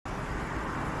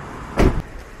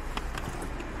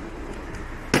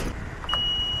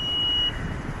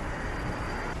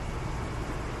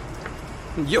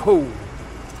Yo!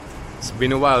 It's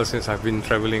been a while since I've been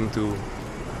traveling to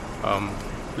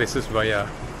places via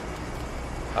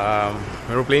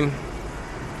aeroplane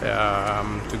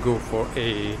to go for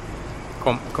a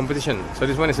competition. So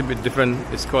this one is a bit different.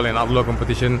 It's called an Outlaw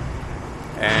competition,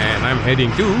 and I'm heading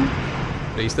to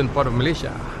the eastern part of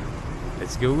Malaysia.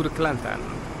 Let's go to Kelantan.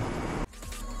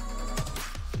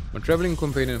 My travelling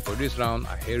companion for this round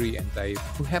are Harry and Taib,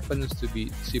 who happens to be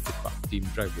Seafood Park team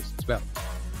drivers as well.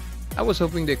 I was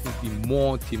hoping there could be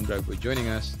more team drivers joining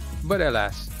us, but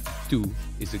alas, 2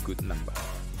 is a good number.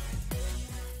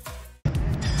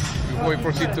 Before we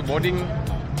proceed to boarding,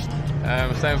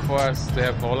 it's time for us to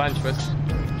have our lunch first.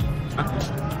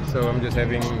 So I'm just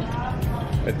having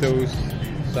a toast,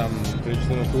 some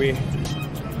traditional kuih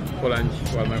for lunch,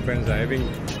 while my friends are having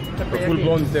a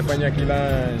full-blown teppanyaki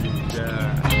lunch.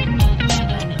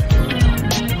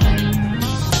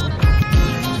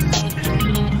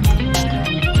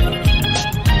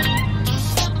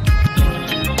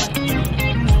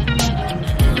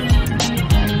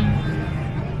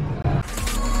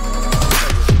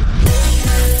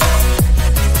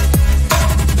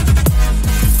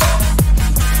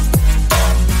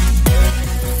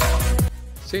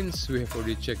 Since we have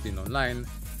already checked in online,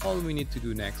 all we need to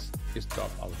do next is drop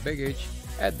our baggage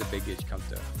at the baggage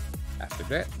counter. After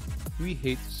that, we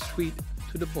head straight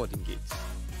to the boarding gates.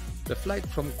 The flight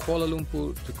from Kuala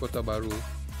Lumpur to Kota Baru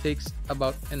takes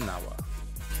about an hour.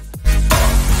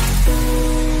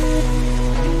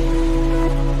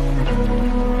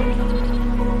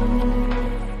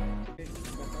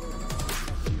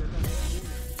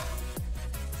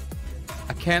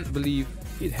 I can't believe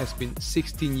it has been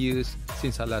 16 years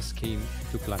since I last came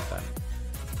to Kelantan.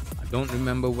 I don't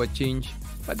remember what changed,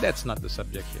 but that's not the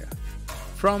subject here.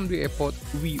 From the airport,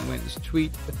 we went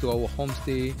straight to our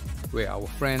homestay where our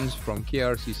friends from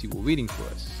KRCC were waiting for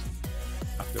us.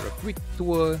 After a quick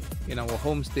tour in our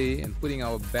homestay and putting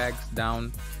our bags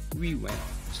down, we went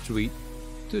straight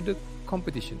to the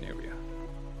competition area.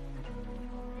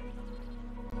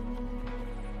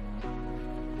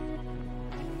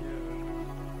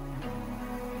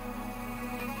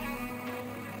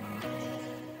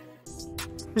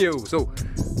 Yo, so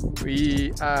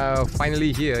we are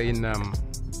finally here in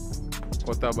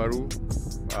Kota Baru.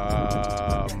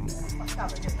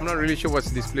 I'm not really sure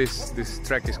what's this place, this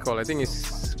track is called. I think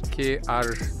it's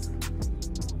KR.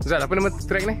 Zat, apa nama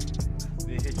track ni?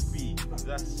 ZHP,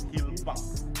 Zass Hill Park.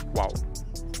 Wow,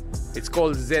 it's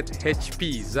called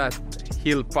ZHP, Zass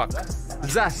Hill Park.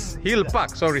 Zass Hill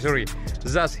Park. Sorry,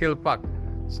 Zass Hill Park.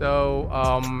 So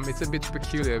it's a bit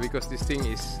peculiar because this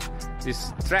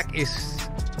track is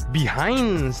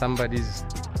behind somebody's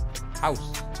house.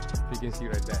 You can see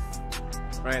right there,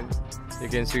 right? You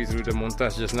can see through the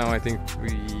montage just now. I think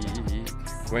we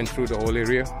went through the whole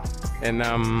area, and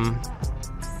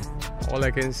all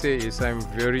I can say is I'm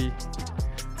very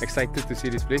excited to see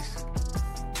this place.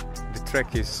 The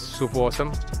track is super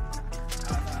awesome.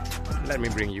 Let me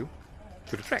bring you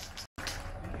to the track.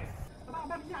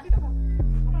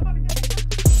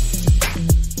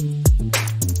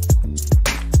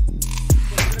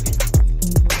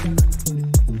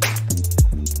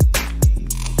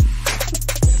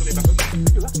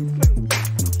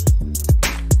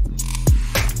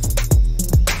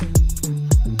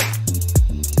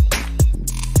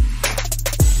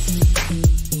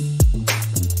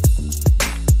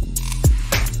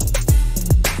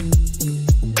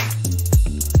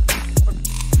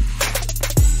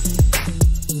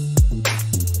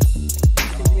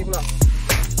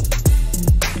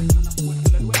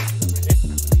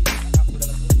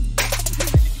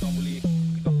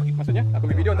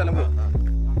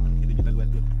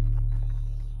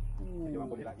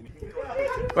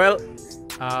 Well,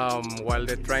 while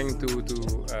they're trying to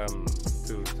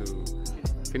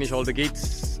finish all the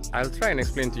gates, I'll try and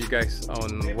explain to you guys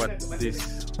on what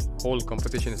this whole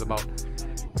competition is about.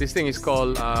 This thing is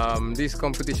called, this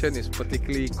competition is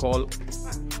particularly called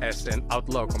as an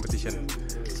outlaw competition.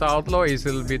 So outlaw is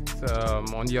a little bit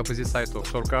on the opposite side of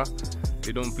Sorka.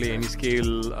 They don't play any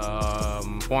scale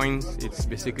points. It's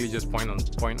basically just point on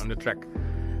the track.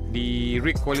 The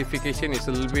rig qualification is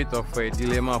a little bit of a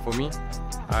dilemma for me.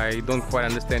 I don't quite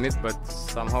understand it, but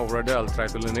somehow or other I'll try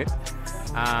to learn it.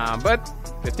 But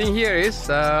the thing here is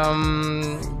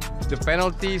the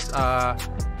penalties are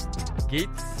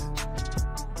gates.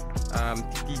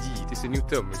 TTG, it is a new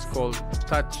term. It's called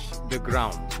touch the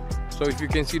ground. So if you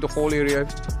can see the whole area,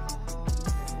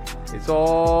 it's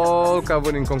all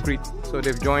covered in concrete. So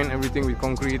they've joined everything with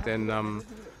concrete and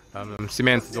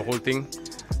cement, the whole thing.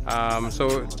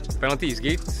 So penalty is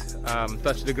gate,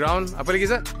 touch the ground. Apa lagi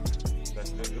Zat?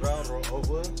 Touch the ground, roll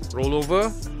over. Roll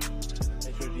over.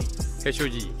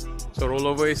 HOG. So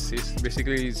rollover is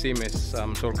basically the same as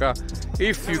Sorka.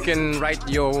 If you can ride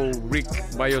your rig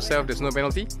by yourself, there's no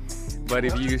penalty. But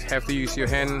if you have to use your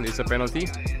hand, it's a penalty.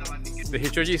 The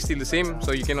HOG is still the same,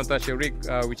 so you cannot touch your rig,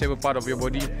 whichever part of your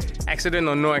body, accident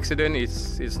or no accident,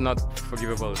 it's not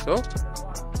forgivable. So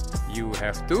you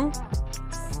have to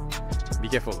be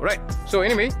careful, right? So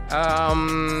anyway,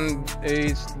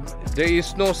 there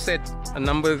is no set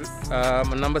number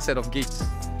set of gates.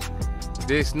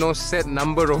 There is no set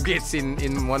number of gates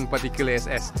in one particular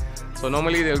SS. So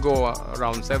normally they'll go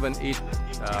around 7, 8.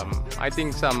 I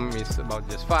think some is about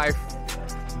just 5.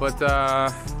 But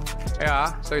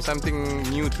yeah, so it's something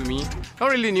new to me.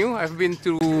 Not really new. I've been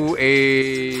through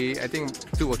I think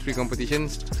 2 or 3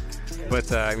 competitions,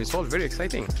 but it's all very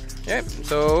exciting. Yeah.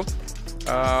 So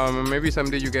maybe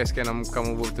someday you guys can come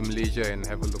over to Malaysia and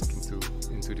have a look into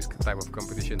this type of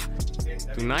competition.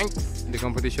 Tonight the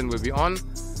competition will be on.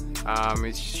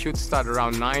 It should start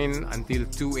around 9 until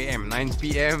 2 a.m. 9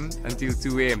 p.m. until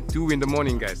 2 a.m. 2 in the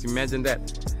morning, guys. Imagine that.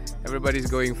 Everybody's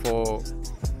going for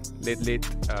late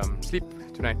sleep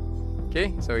tonight.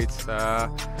 Okay, so it's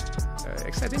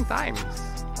exciting times.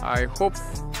 I hope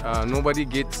nobody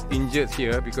gets injured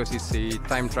here because it's a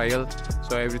time trial,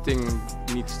 so everything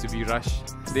needs to be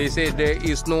rushed. They say there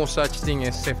is no such thing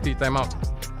as safety timeout.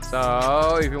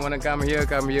 So if you want to come here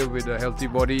with a healthy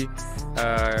body,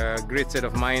 great set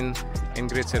of mind and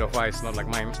great set of eyes, not like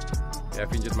mine.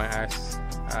 I've injured my eyes.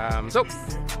 So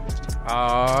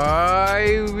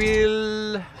I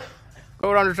will go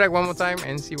around the track one more time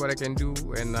and see what I can do.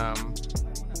 And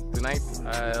tonight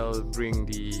I'll bring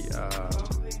the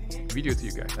video to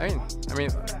you guys. I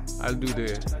mean, I'll do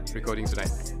the recording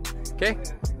tonight. Okay.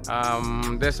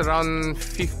 There's around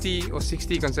 50 or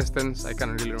 60 contestants. I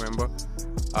can't really remember.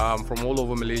 From all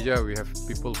over Malaysia. We have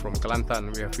people from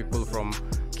Kelantan. We have people from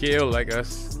KL like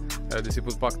us. The Zass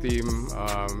Hill Park team,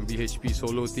 BHP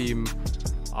solo team,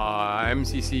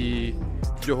 MCC,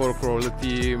 Johor Crawler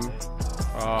team.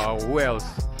 Who else?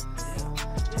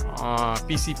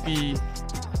 PCP,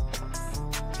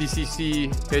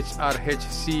 TCC,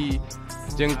 HRHC,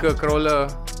 Jengka Crawler.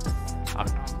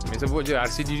 Sebut je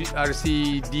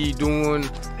RCD Dungun.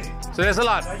 So there's a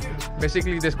lot.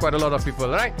 Basically, there's quite a lot of people,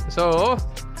 right? So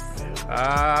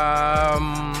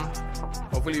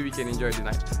hopefully we can enjoy the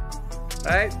night,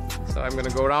 right? So I'm gonna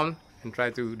go around and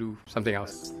try to do something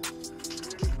else.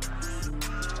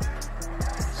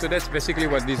 So that's basically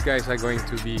what these guys are going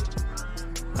to be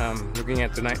looking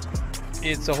at tonight.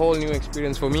 It's a whole new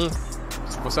experience for me.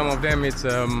 For some of them, it's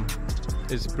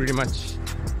pretty much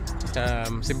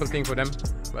simple thing for them,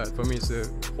 but for me, it's a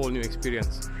whole new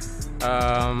experience.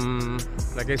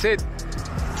 Like I said,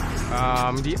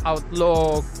 the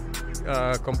Outlaw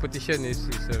competition is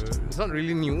it's not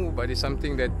really new, but it's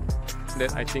something that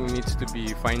I think needs to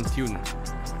be fine-tuned,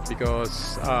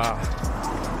 because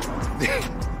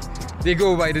they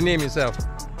go by the name itself.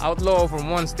 Outlaw from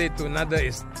one state to another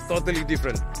is totally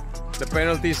different. The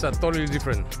penalties are totally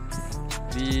different.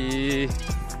 The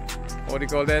what do you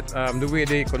call that? The way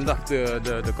they conduct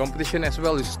the competition as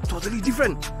well is totally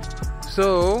different.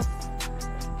 So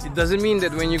it doesn't mean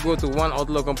that when you go to one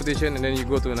Outlaw competition and then you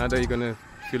go to another, you're gonna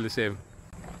feel the same,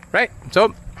 right?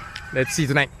 So let's see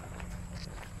tonight.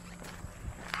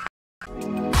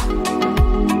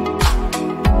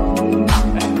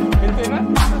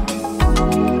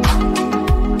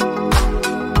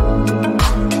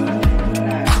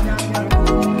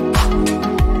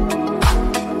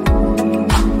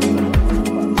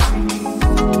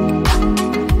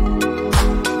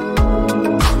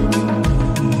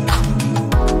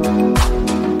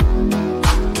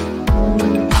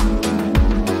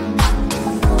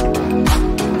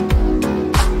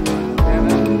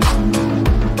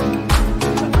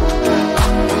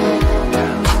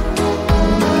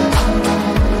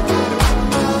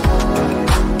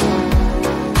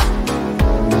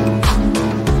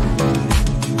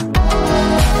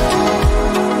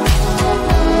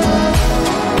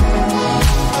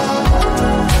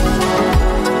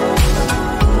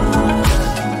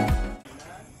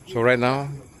 So right now,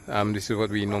 this is what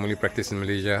we normally practice in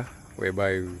Malaysia,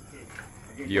 whereby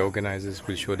the organizers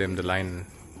will show them the line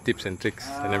tips and tricks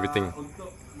and everything,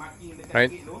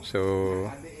 right? So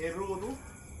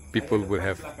people will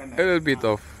have a little bit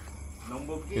of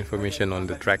information on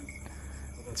the track.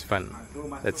 It's fun.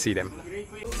 Let's see them.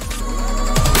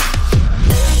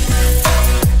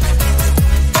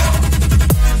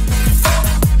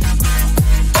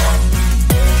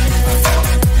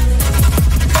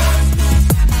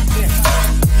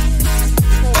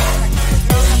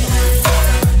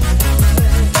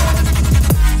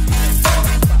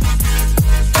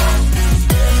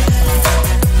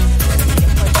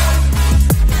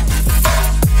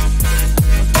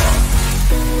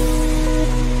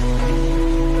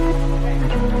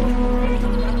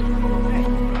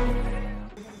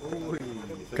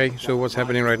 Okay, so what's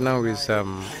happening right now is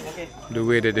the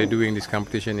way that they're doing this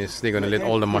competition is they're gonna let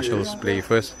all the marshals play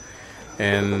first,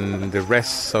 and the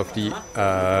rest of the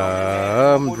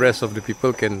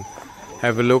people can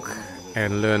have a look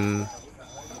and learn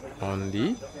on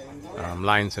the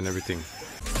lines and everything.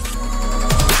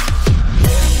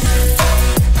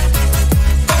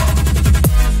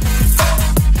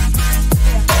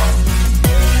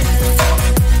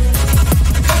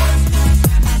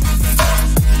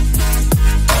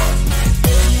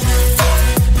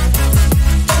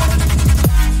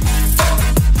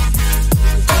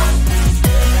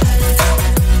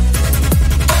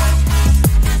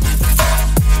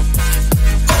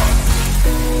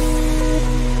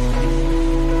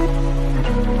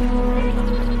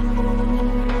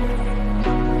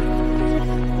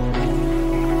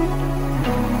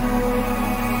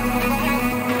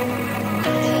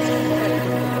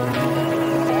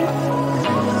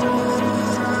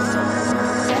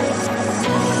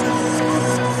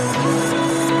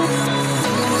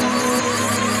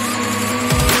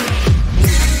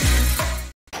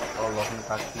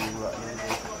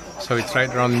 So it's right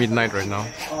around midnight right now.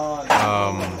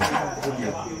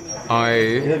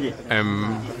 I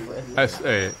am, as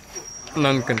a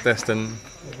non-contestant,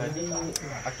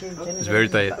 it's very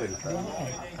tired.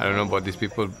 I don't know about these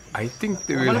people. I think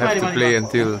they will have to play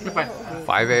until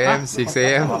 5 a.m, 6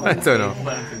 a.m. I don't know.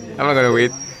 I'm not gonna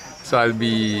wait. So I'll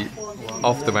be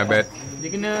off to my bed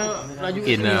in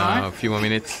a few more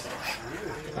minutes.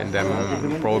 And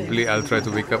then probably I'll try to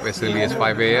wake up as early as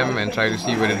 5 a.m. and try to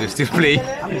see whether they still play.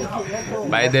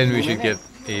 By then we should get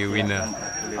a winner.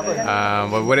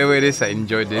 But whatever it is, I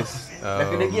enjoyed this.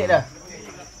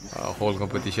 Whole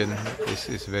competition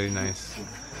is very nice.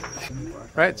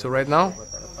 Right, so right now,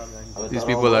 these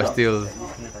people are still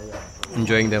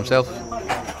enjoying themselves.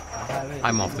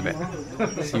 I'm off to bed.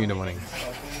 See you in the morning.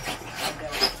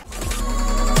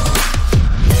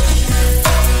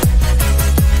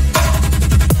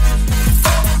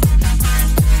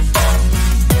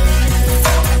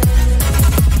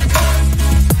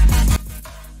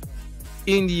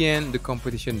 In the end, the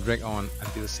competition dragged on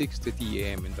until 6:30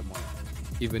 a.m. in the morning.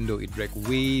 Even though it dragged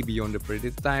way beyond the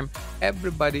predicted time,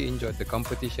 everybody enjoyed the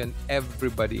competition,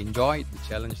 everybody enjoyed the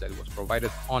challenge that was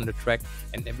provided on the track,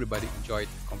 and everybody enjoyed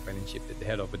the companionship that they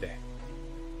had over there.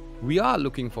 We are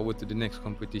looking forward to the next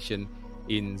competition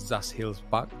in Zass Hill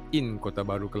Park in Kota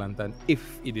Baru, Kelantan,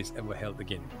 if it is ever held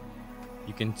again.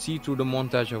 You can see through the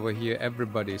montage over here,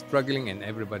 everybody is struggling and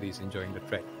everybody is enjoying the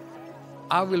track.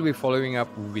 I will be following up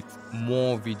with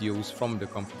more videos from the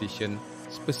competition,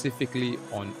 specifically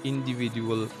on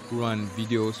individual run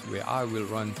videos where I will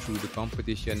run through the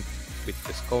competition with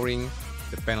the scoring,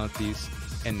 the penalties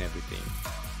and everything.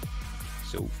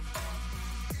 So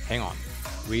hang on,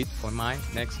 wait for my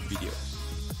next videos.